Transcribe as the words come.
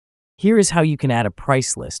Here is how you can add a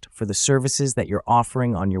price list for the services that you're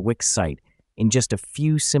offering on your Wix site in just a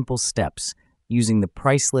few simple steps using the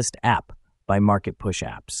Price List app by Market Push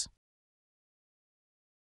Apps.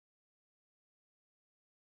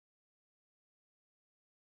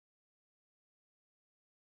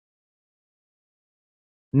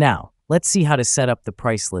 Now, let's see how to set up the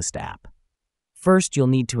Price List app. First, you'll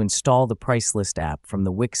need to install the Price List app from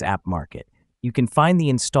the Wix App Market. You can find the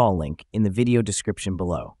install link in the video description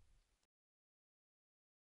below.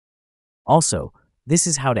 Also, this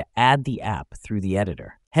is how to add the app through the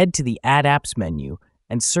editor. Head to the Add Apps menu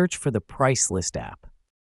and search for the Price List app.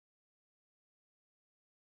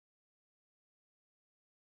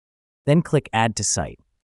 Then click Add to Site.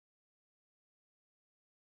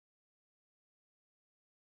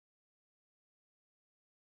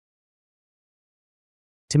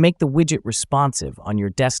 To make the widget responsive on your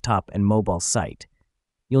desktop and mobile site,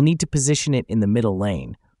 you'll need to position it in the middle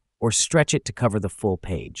lane or stretch it to cover the full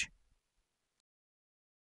page.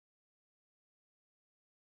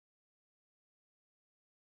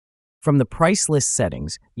 From the price list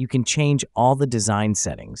settings, you can change all the design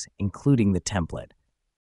settings, including the template.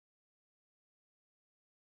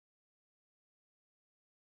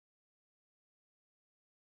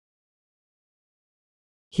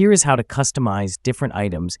 Here is how to customize different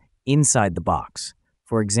items inside the box.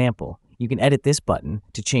 For example, you can edit this button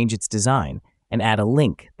to change its design and add a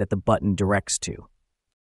link that the button directs to.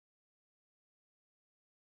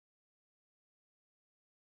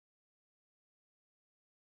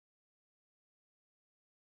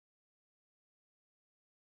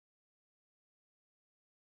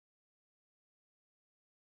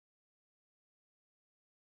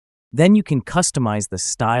 Then you can customize the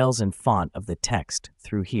styles and font of the text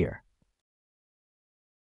through here.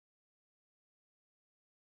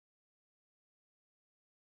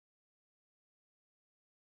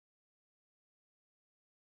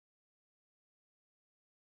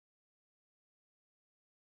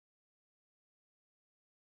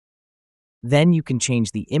 Then you can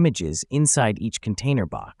change the images inside each container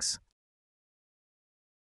box.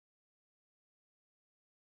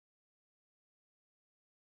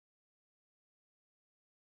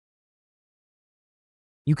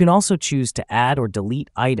 You can also choose to add or delete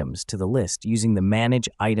items to the list using the Manage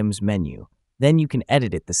Items menu. Then you can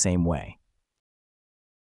edit it the same way.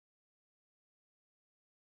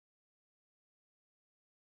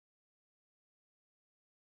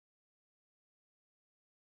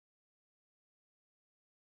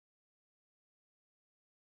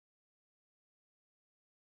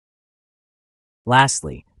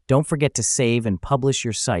 Lastly, don't forget to save and publish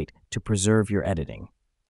your site to preserve your editing.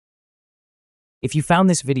 If you found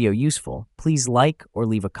this video useful, please like or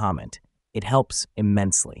leave a comment. It helps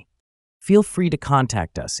immensely. Feel free to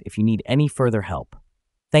contact us if you need any further help.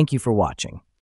 Thank you for watching.